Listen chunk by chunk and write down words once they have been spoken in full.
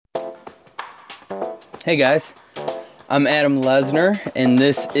Hey guys, I'm Adam Lesner, and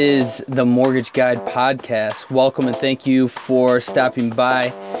this is the Mortgage Guide Podcast. Welcome and thank you for stopping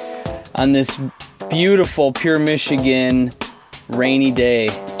by on this beautiful, pure Michigan rainy day,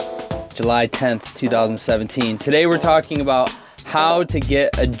 July 10th, 2017. Today we're talking about how to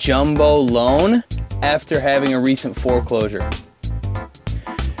get a jumbo loan after having a recent foreclosure.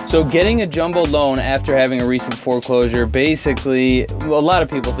 So getting a jumbo loan after having a recent foreclosure, basically, a lot of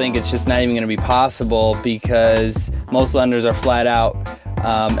people think it's just not even going to be possible because most lenders are flat out.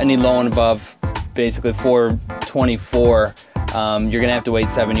 Any loan above basically 424, you're going to have to wait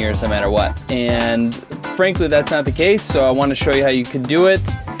 7 years no matter what. And frankly, that's not the case. So I want to show you how you can do it.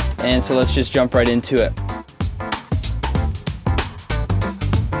 And so let's just jump right into it.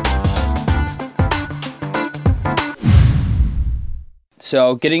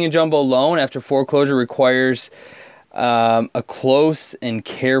 So getting a jumbo loan after foreclosure requires a close and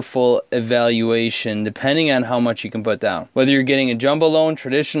careful evaluation depending on how much you can put down. Whether you're getting a jumbo loan,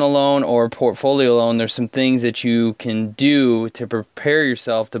 traditional loan, or portfolio loan, there's some things that you can do to prepare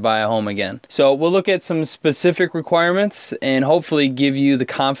yourself to buy a home again. So we'll look at some specific requirements and hopefully give you the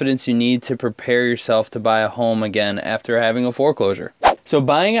confidence you need to prepare yourself to buy a home again after having a foreclosure. So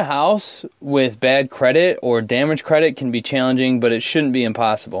buying a house with bad credit or damaged credit can be challenging, but it shouldn't be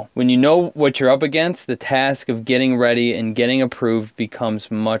impossible. When you know what you're up against, the task of getting ready and getting approved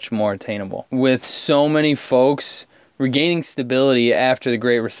becomes much more attainable. With so many folks regaining stability after the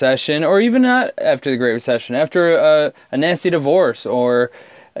Great Recession, or even not after the Great Recession, after a nasty divorce or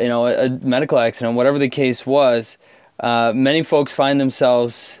a medical accident, whatever the case was, many folks find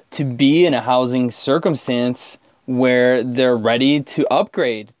themselves to be in a housing circumstance where they're ready to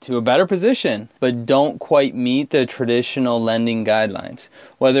upgrade to a better position, but don't quite meet the traditional lending guidelines.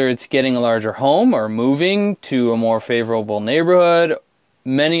 Whether it's getting a larger home or moving to a more favorable neighborhood,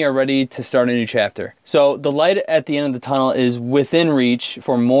 many are ready to start a new chapter. So the light at the end of the tunnel is within reach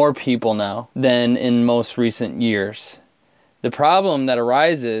for more people now than in most recent years. The problem that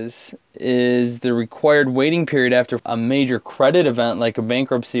arises is the required waiting period after a major credit event like a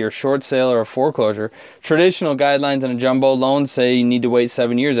bankruptcy or short sale or a foreclosure. Traditional guidelines on a jumbo loan say you need to wait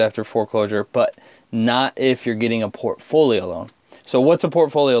 7 years after foreclosure, but not if you're getting a portfolio loan. So what's a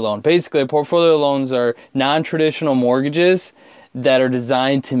portfolio loan? Basically, portfolio loans are non-traditional mortgages that are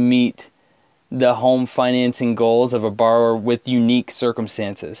designed to meet the home financing goals of a borrower with unique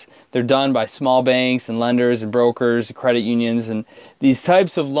circumstances. They're done by small banks and lenders and brokers and credit unions, and these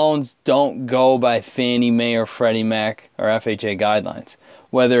types of loans don't go by Fannie Mae or Freddie Mac or FHA guidelines.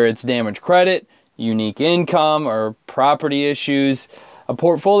 Whether it's damaged credit, unique income, or property issues, a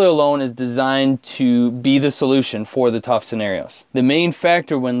portfolio loan is designed to be the solution for the tough scenarios. The main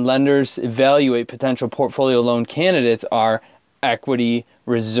factor when lenders evaluate potential portfolio loan candidates are equity,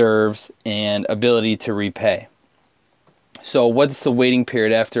 reserves, and ability to repay. So what's the waiting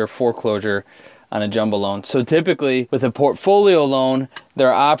period after a foreclosure on a jumbo loan? So typically with a portfolio loan, there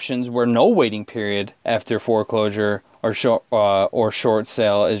are options where no waiting period after foreclosure or short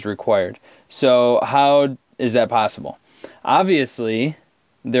sale is required. So how is that possible? Obviously,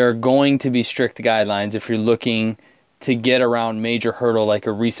 there are going to be strict guidelines if you're looking to get around major hurdle like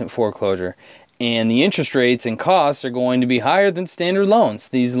a recent foreclosure. And the interest rates and costs are going to be higher than standard loans.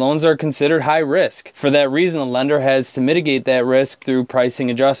 These loans are considered high risk. For that reason, the lender has to mitigate that risk through pricing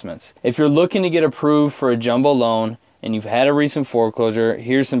adjustments. If you're looking to get approved for a jumbo loan and you've had a recent foreclosure,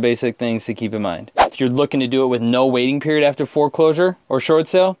 here's some basic things to keep in mind. If you're looking to do it with no waiting period after foreclosure or short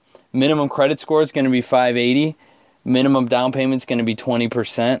sale, minimum credit score is going to be 580. Minimum down payment is going to be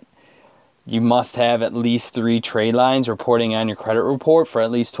 20%. You must have at least 3 trade lines reporting on your credit report for at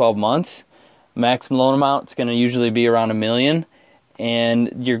least 12 months. Maximum loan amount is going to usually be around $1 million,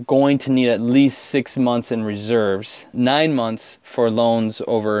 and you're going to need at least 6 months in reserves, 9 months for loans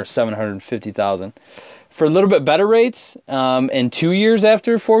over $750,000. For a little bit better rates, and 2 years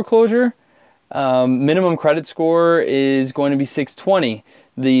after foreclosure, minimum credit score is going to be 620.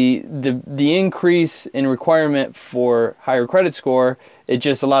 The increase in requirement for higher credit score, it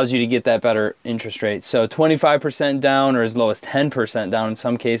just allows you to get that better interest rate. So 25% down or as low as 10% down in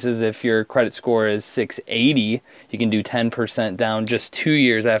some cases. If your credit score is 680, you can do 10% down just 2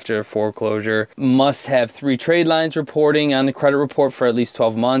 years after foreclosure. Must have 3 trade lines reporting on the credit report for at least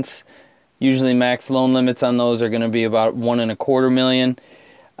 12 months. Usually max loan limits on those are going to be about $1.25 million,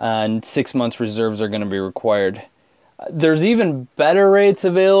 and 6 months reserves are going to be required. There's even better rates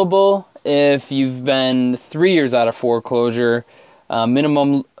available if you've been 3 years out of foreclosure.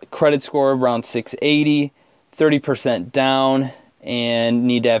 Minimum credit score around 680, 30% down, and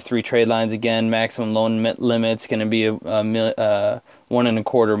need to have 3 trade lines. Again, maximum loan limit's going to be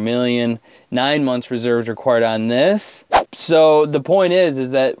 $1.25 million. 9 months reserves required on this. So the point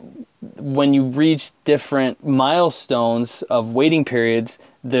is that when you reach different milestones of waiting periods,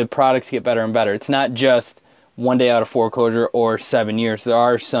 the products get better and better. It's not just 1 day out of foreclosure or 7 years. There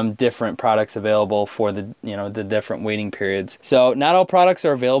are some different products available for the different waiting periods. So not all products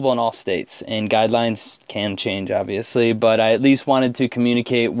are available in all states, and guidelines can change, obviously, but I at least wanted to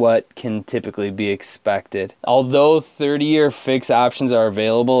communicate what can typically be expected. Although 30-year fix options are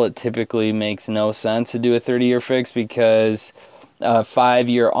available, it typically makes no sense to do a 30-year fix because a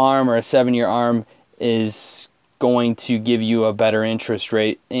 5-year ARM or a 7-year ARM is going to give you a better interest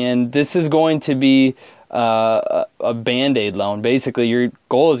rate, and this is going to be a Band-Aid loan. Basically, your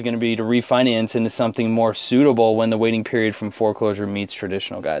goal is going to be to refinance into something more suitable when the waiting period from foreclosure meets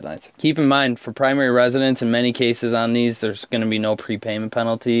traditional guidelines. Keep in mind, for primary residents, in many cases on these, there's going to be no prepayment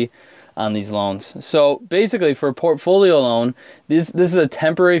penalty on these loans. So basically, for a portfolio loan, this is a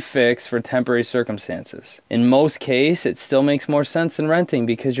temporary fix for temporary circumstances. In most cases, it still makes more sense than renting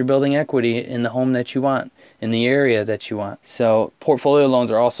because you're building equity in the home that you want, in the area that you want. So portfolio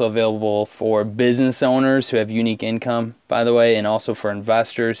loans are also available for business owners who have unique income, by the way, and also for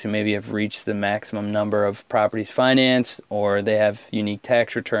investors who maybe have reached the maximum number of properties financed, or they have unique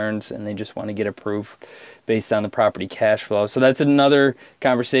tax returns and they just want to get approved based on the property cash flow. So that's another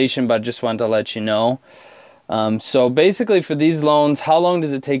conversation, but I just wanted to let you know. So basically for these loans, how long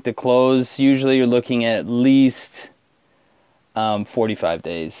does it take to close? Usually you're looking at least 45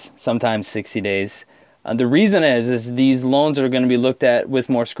 days, sometimes 60 days. The reason is these loans are going to be looked at with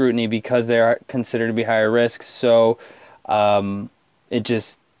more scrutiny because they are considered to be higher risk. So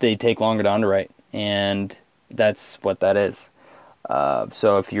they take longer to underwrite, and that's what that is.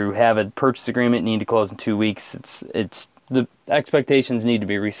 So if you have a purchase agreement, you need to close in 2 weeks. It's the expectations need to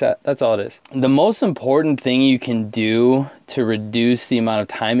be reset. That's all it is. The most important thing you can do to reduce the amount of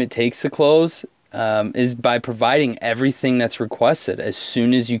time it takes to close is by providing everything that's requested as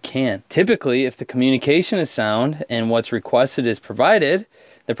soon as you can. Typically, if the communication is sound and what's requested is provided,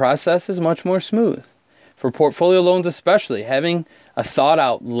 the process is much more smooth. For portfolio loans especially, having a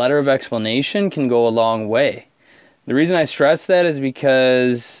thought-out letter of explanation can go a long way. The reason I stress that is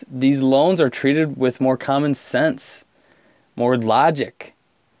because these loans are treated with more common sense, more logic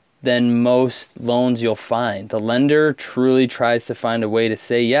than most loans you'll find. The lender truly tries to find a way to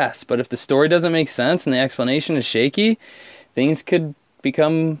say yes, but if the story doesn't make sense and the explanation is shaky, things could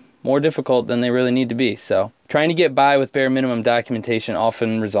become more difficult than they really need to be. So trying to get by with bare minimum documentation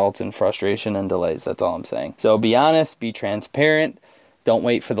often results in frustration and delays. That's all I'm saying. So be honest, be transparent. Don't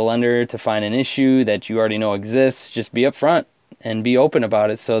wait for the lender to find an issue that you already know exists. Just be upfront and be open about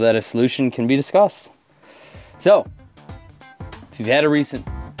it so that a solution can be discussed. So if you've had a recent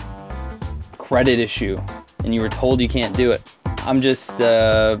credit issue and you were told you can't do it, I'm just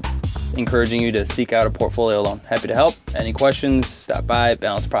encouraging you to seek out a portfolio loan. Happy to help. Any questions, stop by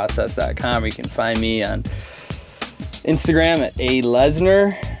balanceprocess.com, or you can find me on Instagram at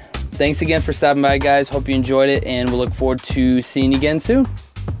alesner. Thanks again for stopping by, guys. Hope you enjoyed it, and we'll look forward to seeing you again soon.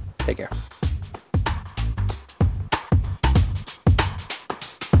 Take care.